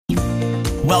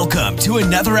Welcome to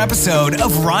another episode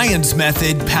of Ryan's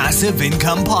Method Passive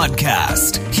Income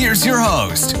Podcast. Here's your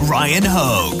host, Ryan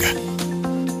Hogue.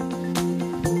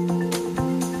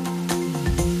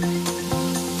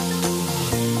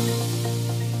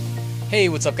 Hey,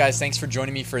 what's up guys? Thanks for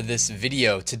joining me for this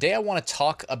video. Today I want to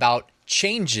talk about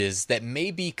changes that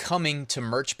may be coming to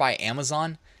Merch by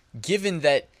Amazon, given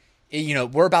that,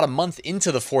 we're about a month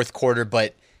into the fourth quarter,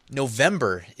 but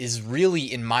November is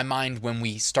really, in my mind, when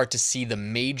we start to see the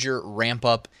major ramp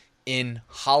up in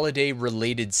holiday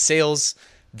related sales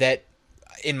that,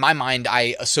 in my mind,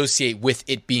 I associate with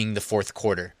it being the fourth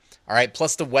quarter. All right.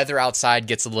 Plus the weather outside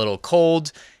gets a little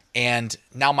cold, and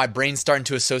now my brain's starting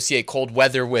to associate cold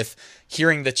weather with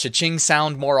hearing the cha-ching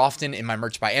sound more often in my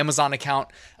Merch by Amazon account.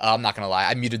 I'm not going to lie,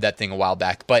 I muted that thing a while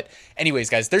back. But anyways,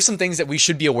 guys, there's some things that we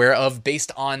should be aware of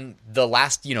based on the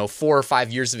last, 4 or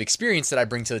 5 years of experience that I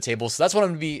bring to the table. So that's what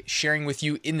I'm going to be sharing with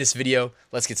you in this video.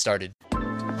 Let's get started.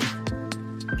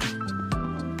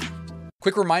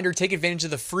 Quick reminder, take advantage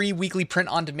of the free weekly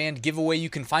print-on-demand giveaway. You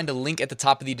can find a link at the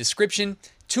top of the description.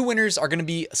 2 winners are going to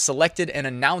be selected and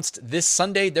announced this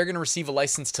Sunday. They're going to receive a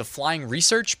license to Flying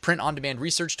Research, print-on-demand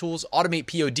research tools, Automate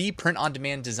POD,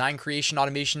 print-on-demand design creation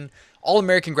automation,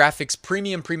 All-American Graphics,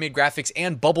 premium pre-made graphics,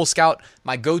 and Bubble Scout,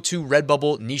 my go-to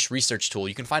Redbubble niche research tool.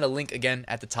 You can find a link again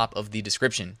at the top of the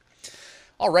description.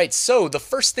 All right, so the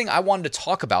first thing I wanted to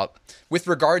talk about with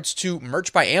regards to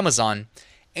Merch by Amazon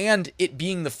and it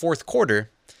being the fourth quarter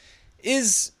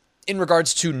is in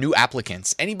regards to new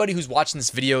applicants. Anybody who's watching this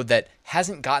video that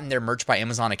hasn't gotten their Merch by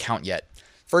Amazon account yet,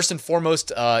 first and foremost,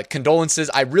 condolences.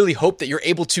 I really hope that you're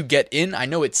able to get in. I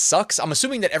know it sucks. I'm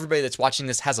assuming that everybody that's watching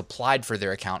this has applied for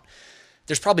their account.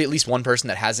 There's probably at least one person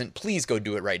that hasn't. Please go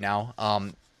do it right now.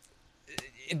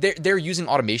 They're using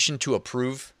automation to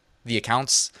approve the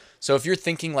accounts. So if you're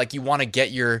thinking like you want to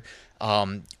get your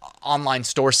online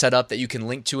store set up that you can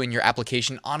link to in your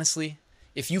application, honestly,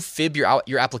 if you fib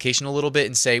your application a little bit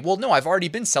and say, well, no, I've already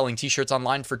been selling t-shirts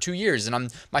online for 2 years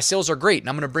and my sales are great and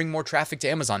I'm going to bring more traffic to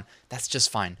Amazon, that's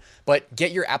just fine. But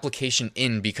get your application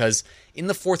in, because in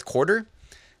the fourth quarter,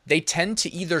 they tend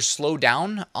to either slow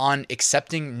down on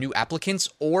accepting new applicants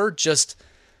or just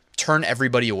turn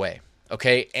everybody away.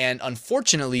 Okay. And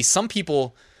unfortunately, some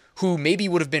people who maybe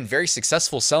would have been very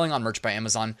successful selling on Merch by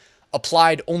Amazon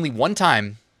applied only one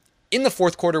time in the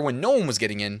fourth quarter when no one was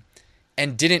getting in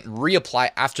and didn't reapply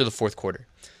after the fourth quarter.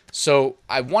 So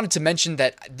I wanted to mention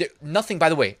that nothing, by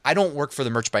the way, I don't work for the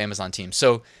Merch by Amazon team.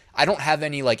 So I don't have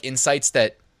any like insights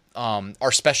that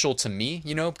are special to me,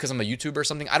 because I'm a YouTuber or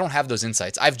something. I don't have those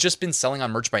insights. I've just been selling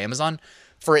on Merch by Amazon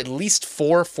for at least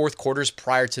 4 fourth quarters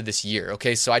prior to this year.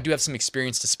 Okay, so I do have some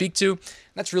experience to speak to.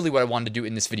 That's really what I wanted to do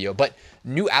in this video. But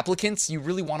new applicants, you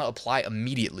really want to apply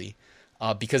immediately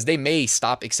because they may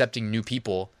stop accepting new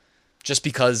people just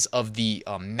because of the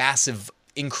massive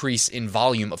increase in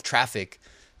volume of traffic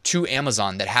to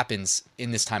Amazon that happens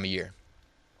in this time of year.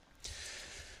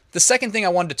 The second thing I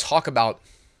wanted to talk about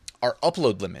are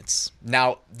upload limits.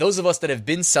 Now, those of us that have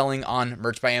been selling on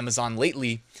Merch by Amazon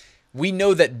lately, we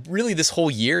know that really this whole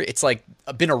year, it's like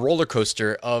been a roller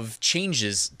coaster of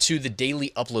changes to the daily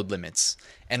upload limits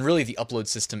and really the upload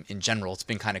system in general. It's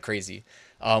been kind of crazy.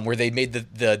 Where they made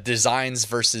the designs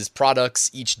versus products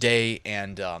each day.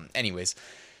 And anyways,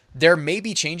 there may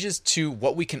be changes to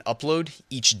what we can upload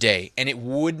each day. And it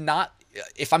would not,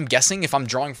 if I'm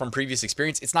drawing from previous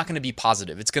experience, it's not going to be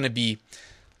positive. It's going to be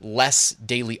less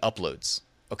daily uploads.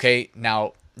 Okay.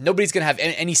 Now, nobody's going to have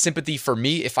any sympathy for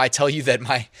me if I tell you that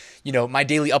my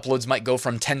daily uploads might go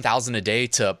from 10,000 a day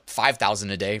to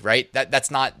 5,000 a day, right? That's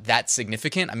not that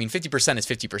significant. I mean, 50% is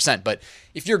 50%, but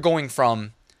if you're going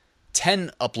from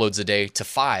 10 uploads a day to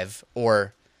 5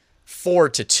 or 4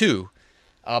 to 2,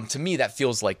 to me, that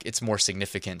feels like it's more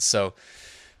significant. So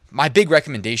my big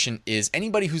recommendation is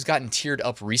anybody who's gotten tiered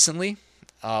up recently,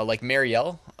 like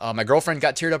Marielle, my girlfriend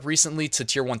got tiered up recently to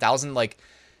tier 1000,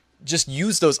 just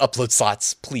use those upload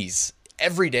slots, please.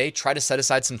 Every day, try to set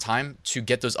aside some time to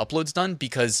get those uploads done,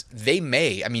 because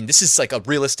this is like a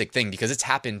realistic thing because it's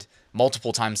happened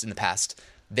multiple times in the past.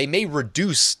 They may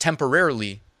reduce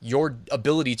temporarily your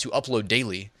ability to upload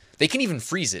daily. They can even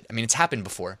freeze it. I mean, it's happened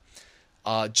before.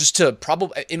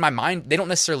 In my mind, they don't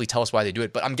necessarily tell us why they do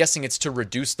it, but I'm guessing it's to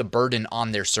reduce the burden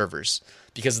on their servers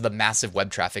because of the massive web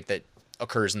traffic that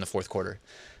occurs in the fourth quarter.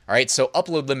 All right, so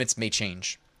upload limits may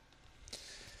change.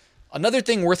 Another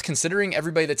thing worth considering,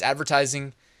 everybody that's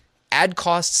advertising, ad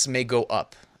costs may go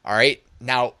up. All right,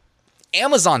 now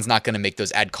Amazon's not going to make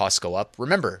those ad costs go up.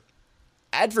 Remember,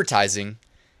 advertising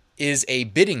is a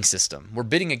bidding system. We're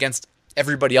bidding against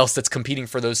everybody else that's competing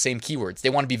for those same keywords. They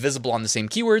want to be visible on the same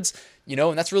keywords,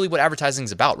 and that's really what advertising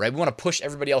is about, right? We want to push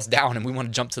everybody else down and we want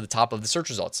to jump to the top of the search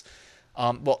results.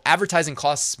 Well, advertising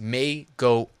costs may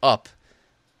go up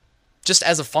just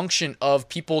as a function of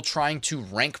people trying to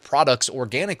rank products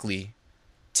organically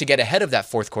to get ahead of that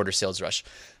fourth quarter sales rush.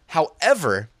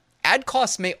 However, ad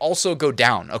costs may also go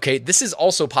down, okay? This is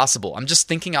also possible. I'm just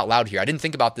thinking out loud here. I didn't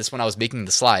think about this when I was making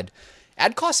the slide.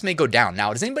 Ad costs may go down.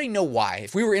 Now, does anybody know why?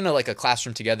 If we were in a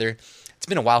classroom together, it's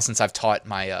been a while since I've taught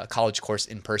my college course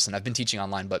in person. I've been teaching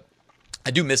online, but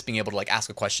I do miss being able to ask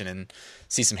a question and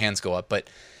see some hands go up. But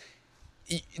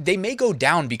they may go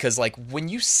down because when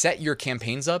you set your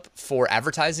campaigns up for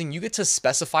advertising, you get to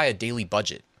specify a daily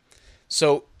budget.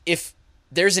 So if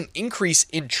there's an increase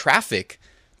in traffic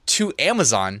to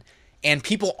Amazon and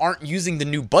people aren't using the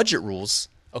new budget rules,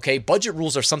 okay, budget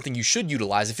rules are something you should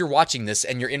utilize. If you're watching this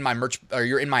and you're in my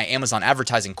you're in my Amazon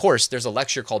advertising course, there's a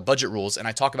lecture called Budget Rules, and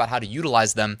I talk about how to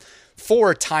utilize them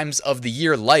for times of the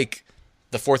year like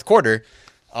the fourth quarter,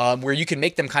 where you can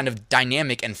make them kind of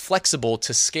dynamic and flexible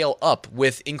to scale up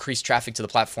with increased traffic to the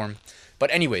platform.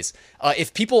 But anyways,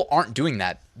 if people aren't doing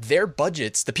that, their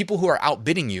budgets, the people who are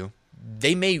outbidding you,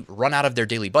 they may run out of their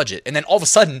daily budget. And then all of a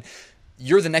sudden,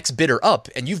 you're the next bidder up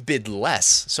and you've bid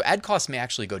less. So ad costs may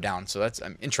actually go down. So that's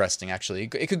interesting, actually.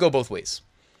 It could go both ways.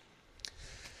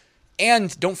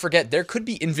 And don't forget, there could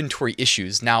be inventory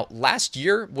issues. Now, last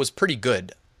year was pretty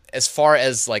good as far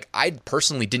as I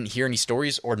personally didn't hear any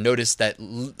stories or notice that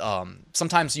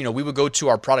sometimes, we would go to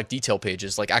our product detail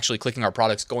pages, actually clicking our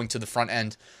products, going to the front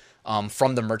end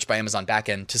from the Merch by Amazon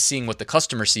backend to seeing what the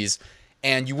customer sees.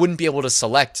 And you wouldn't be able to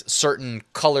select certain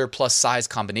color plus size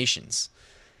combinations.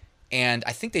 And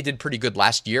I think they did pretty good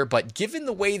last year, but given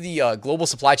the way the global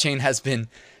supply chain has been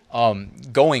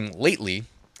going lately,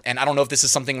 and I don't know if this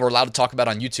is something we're allowed to talk about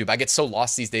on YouTube. I get so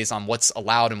lost these days on what's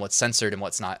allowed and what's censored and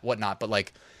whatnot.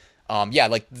 But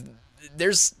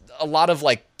there's a lot of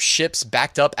ships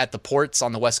backed up at the ports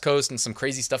on the West Coast and some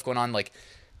crazy stuff going on.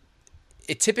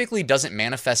 It typically doesn't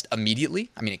manifest immediately.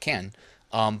 I mean, it can.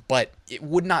 But it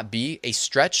would not be a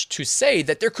stretch to say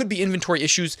that there could be inventory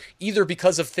issues either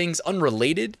because of things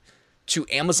unrelated to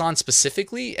Amazon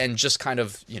specifically and just kind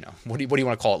of, what do you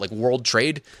want to call it? World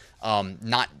trade,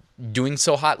 not doing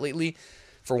so hot lately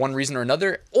for one reason or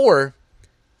another. Or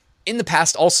in the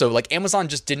past also, Amazon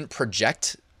just didn't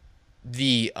project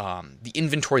the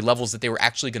inventory levels that they were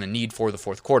actually going to need for the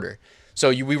fourth quarter. So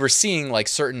we were seeing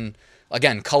certain,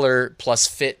 again, color plus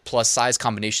fit plus size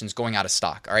combinations going out of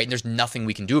stock. All right. And there's nothing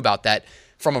we can do about that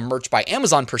from a Merch by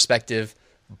Amazon perspective,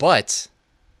 but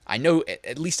I know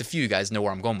at least a few of you guys know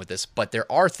where I'm going with this, but there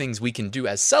are things we can do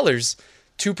as sellers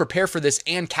to prepare for this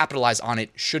and capitalize on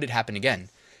it should it happen again.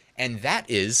 And that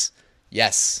is,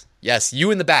 yes, you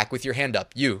in the back with your hand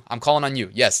up, I'm calling on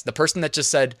you. Yes, the person that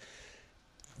just said,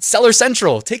 Seller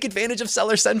Central, take advantage of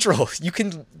Seller Central. You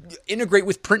can integrate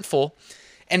with Printful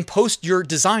and post your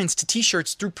designs to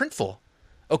t-shirts through Printful.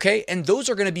 Okay, and those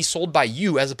are going to be sold by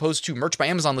you as opposed to Merch by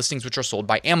Amazon listings, which are sold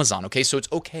by Amazon. Okay, so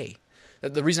it's okay.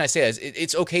 The reason I say that is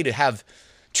it's okay to have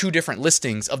two different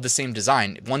listings of the same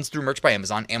design. One's through Merch by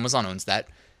Amazon owns that,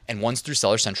 and one's through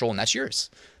Seller Central, and that's yours.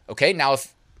 Okay, now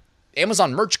if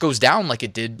Amazon merch goes down like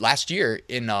it did last year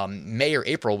in May or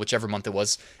April, whichever month it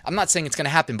was, I'm not saying it's going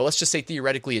to happen, but let's just say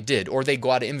theoretically it did, or they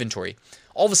go out of inventory.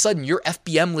 All of a sudden, your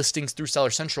FBM listings through Seller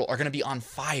Central are going to be on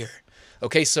fire.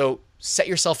 Okay, so set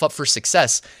yourself up for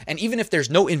success. And even if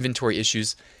there's no inventory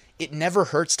issues, it never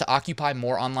hurts to occupy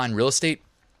more online real estate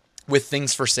with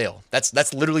things for sale.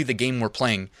 That's literally the game we're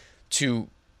playing to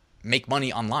make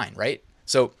money online, right?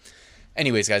 So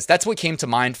anyways, guys, that's what came to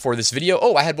mind for this video.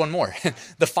 Oh, I had one more.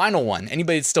 The final one.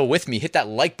 Anybody that's still with me, hit that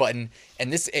like button.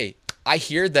 And I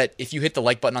hear that if you hit the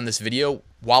like button on this video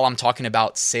while I'm talking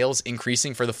about sales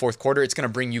increasing for the fourth quarter, it's going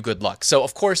to bring you good luck. So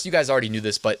of course, you guys already knew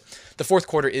this, but the fourth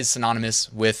quarter is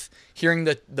synonymous with hearing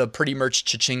the pretty merch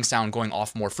cha-ching sound going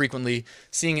off more frequently,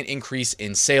 seeing an increase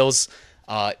in sales.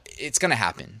 It's going to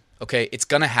happen. Okay, it's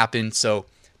going to happen. So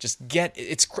just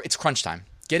it's crunch time.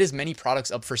 Get as many products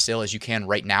up for sale as you can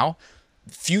right now.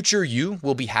 Future you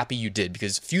will be happy you did,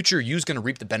 because future you is going to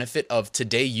reap the benefit of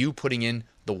today you putting in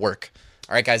the work.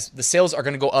 All right, guys, the sales are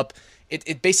going to go up.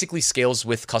 It basically scales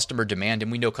with customer demand, and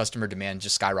we know customer demand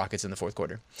just skyrockets in the fourth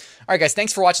quarter. All right, guys,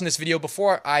 thanks for watching this video.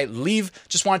 Before I leave,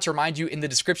 just wanted to remind you, in the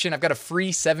description, I've got a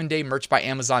free 7-day Merch by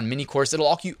Amazon mini course.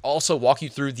 It'll also walk you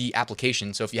through the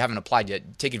application, so if you haven't applied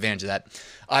yet, take advantage of that.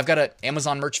 I've got an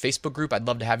Amazon Merch Facebook group. I'd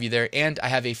love to have you there, and I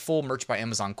have a full Merch by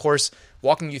Amazon course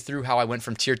walking you through how I went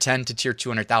from tier 10 to tier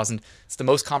 200,000. It's the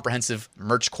most comprehensive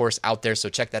merch course out there, so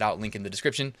check that out, link in the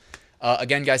description.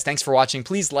 Again, guys, thanks for watching.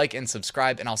 Please like and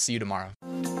subscribe, and I'll see you tomorrow.